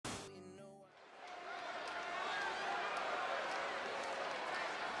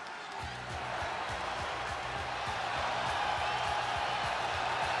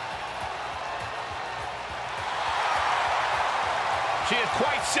is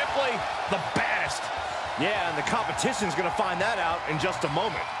quite simply the baddest. Yeah, and the competition's going to find that out in just a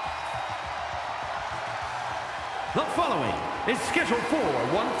moment. The following is scheduled for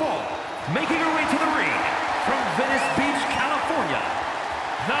one fall, making her way to the ring from Venice Beach, California,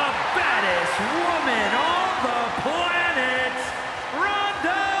 the baddest woman on the planet,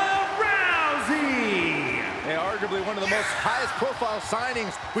 Ronda Rousey! And arguably one of the most highest profile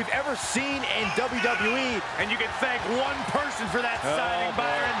signings we've ever seen in WWE. And you can thank one person for that signing,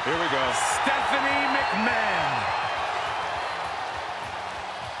 Byron. Here we go. Stephanie McMahon.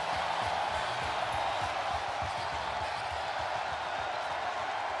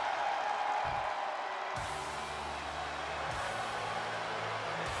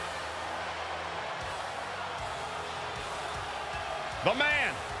 The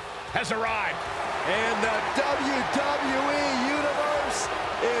man has arrived. And the WWE Universe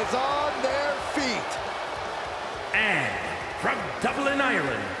is on their feet. And from Dublin,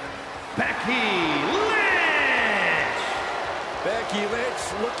 Ireland, Becky Lynch! Becky Lynch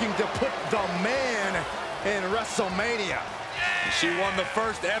looking to put the man in WrestleMania. She won the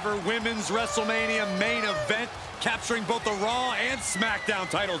first ever Women's WrestleMania main event, capturing both the Raw and SmackDown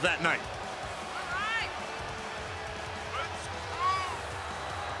titles that night.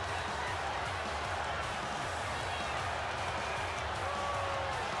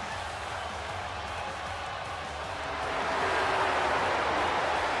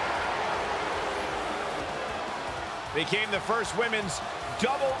 Became the first women's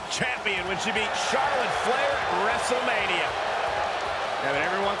double champion when she beat Charlotte Flair at WrestleMania. Yeah, but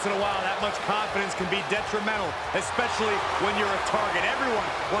every once in a while, that much confidence can be detrimental, especially when you're a target. Everyone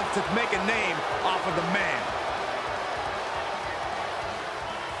wants to make a name off of the man.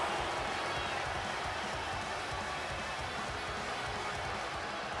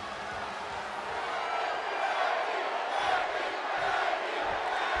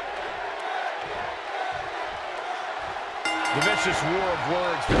 The vicious war of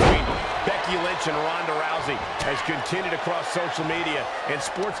words between Becky Lynch and Ronda Rousey has continued across social media and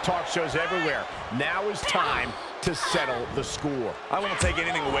sports talk shows everywhere. Now is time to settle the score. I won't take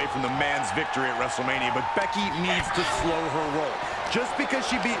anything away from the man's victory at WrestleMania, but Becky needs to slow her roll. Just because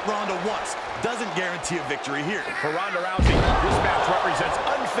she beat Ronda once doesn't guarantee a victory here. For Ronda Rousey, this match represents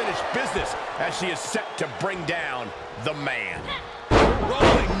unfinished business as she is set to bring down the man.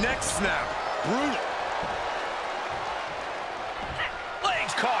 Rolling neck snap. Brutal.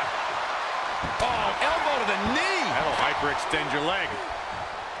 Caught. Oh, elbow to the knee. That'll hyperextend your leg.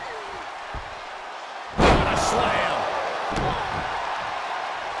 What a slam.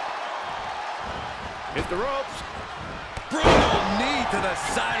 Hit the ropes. Brutal knee to the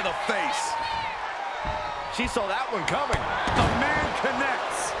side of the face. She saw that one coming. The man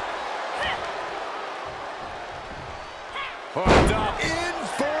connects. Hooked up.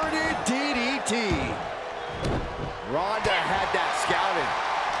 Inverted DDT. Ronda had that scouted.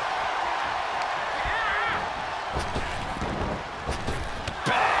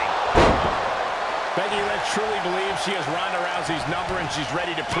 Becky Lynch truly believes she has Ronda Rousey's number, and she's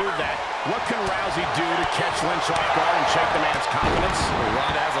ready to prove that. What can Rousey do to catch Lynch off guard and shake the man's confidence? Well,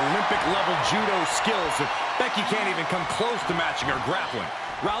 Ronda has Olympic-level judo skills, so Becky can't even come close to matching her grappling.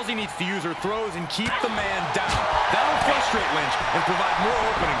 Rousey needs to use her throws and keep the man down. That'll frustrate Lynch and provide more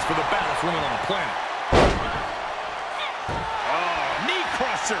openings for the baddest woman on the planet. Oh, knee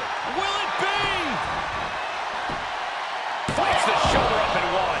crusher. Will it be? Fights the shoulder up and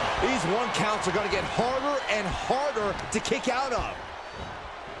one. These one counts are going to get harder and harder to kick out of.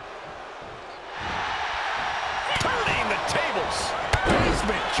 Turning the tables.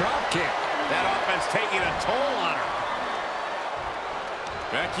 Basement drop kick. That offense taking a toll on her.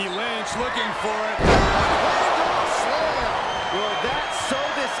 Becky Lynch looking for it. Slam. Will that sew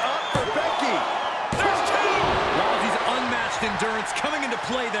this up for Becky? There's two. Rousey's unmatched endurance coming into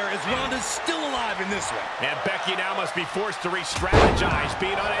play there as Ronda's still alive in this one. And Becky now must be forced to re-strategize,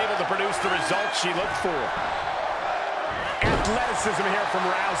 being unable to produce the results she looked for. Athleticism here from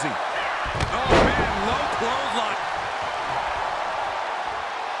Rousey. Oh, man, low clothesline.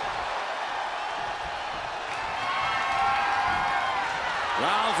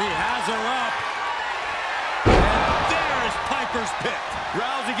 Rousey has her up. And there's Piper's Pit.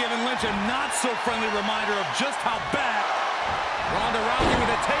 Rousey giving Lynch a not-so-friendly reminder of just how bad. Ronda Rousey with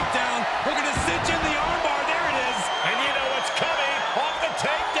a takedown. Looking to cinch in the armbar. There it is. And you know what's coming. Off the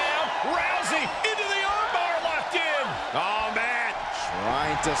takedown. Rousey into the armbar, locked in. Oh, man.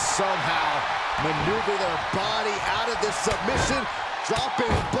 Trying to somehow maneuver their body out of this submission.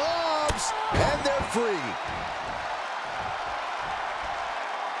 Dropping bombs. And they're free.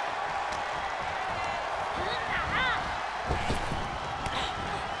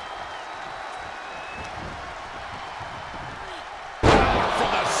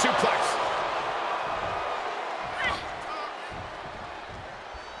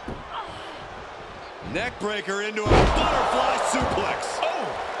 Heartbreaker into a butterfly suplex. Oh!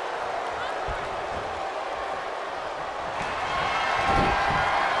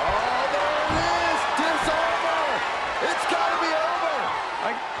 Oh, there it is. It's over. It's got to be over.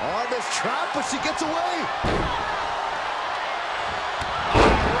 On this trap, but she gets away.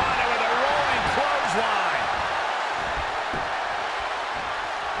 Ronda with a rolling clothesline.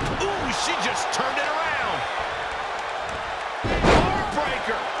 Ooh, she just turned it around.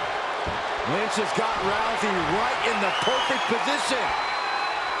 Heartbreaker. Lynch has got Rousey right in the perfect position.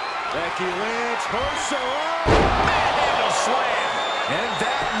 Becky Lynch hooks her up. Manhandle slam. And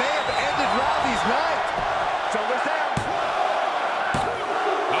that may have ended Rousey's night. Shoulders down.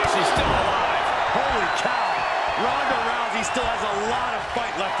 Oh, she's still alive. Holy cow. Ronda Rousey still has a lot of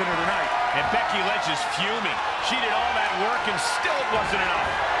fight left in her tonight. And Becky Lynch is fuming. She did all that work and still it wasn't enough.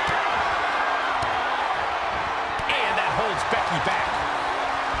 And that holds Becky back.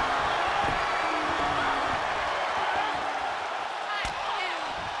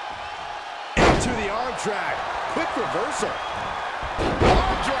 Into the arm drag. Quick reversal.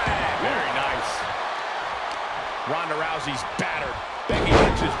 Arm drag. Very nice. Ronda Rousey's battered. Becky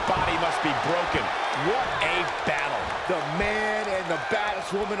Lynch's body must be broken. What a battle. The man and the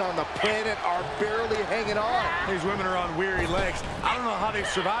baddest woman on the planet are barely hanging on. These women are on weary legs. I don't know how they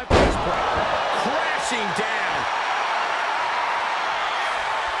survived this point. Crashing down.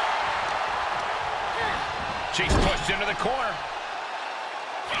 She's pushed into the corner.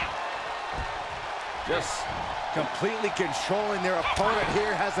 Just completely controlling their opponent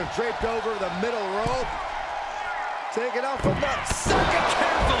here. Has them draped over the middle rope. Taking off from that second.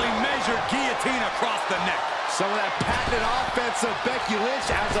 Carefully measured guillotine across the neck. Some of that patented offense of Becky Lynch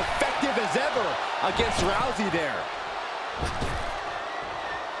as effective as ever against Rousey there.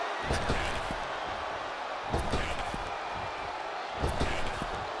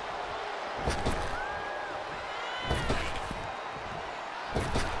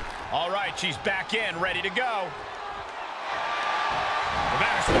 All right, she's back in, ready to go. The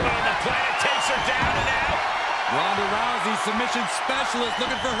baddest woman on the planet takes her down and out. Ronda Rousey, submission specialist,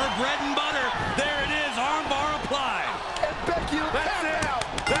 looking for her bread and butter. There it is, armbar applied. And Becky, That's it.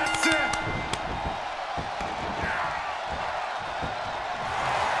 That's it.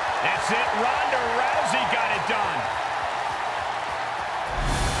 That's it, Ronda Rousey got it done.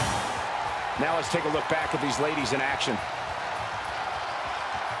 Now let's take a look back at these ladies in action.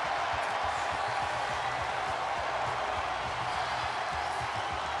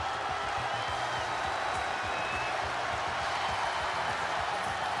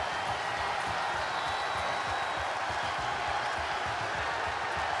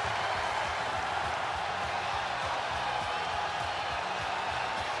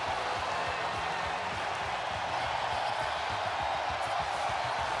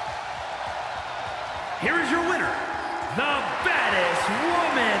 Here is your winner, the baddest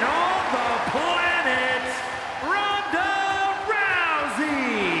woman on the planet, Ronda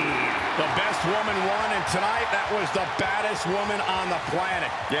Rousey. The best woman won, and tonight that was the baddest woman on the planet.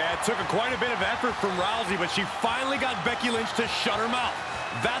 Yeah, it took quite a bit of effort from Rousey, but she finally got Becky Lynch to shut her mouth.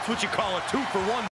 That's what you call a 2-for-1.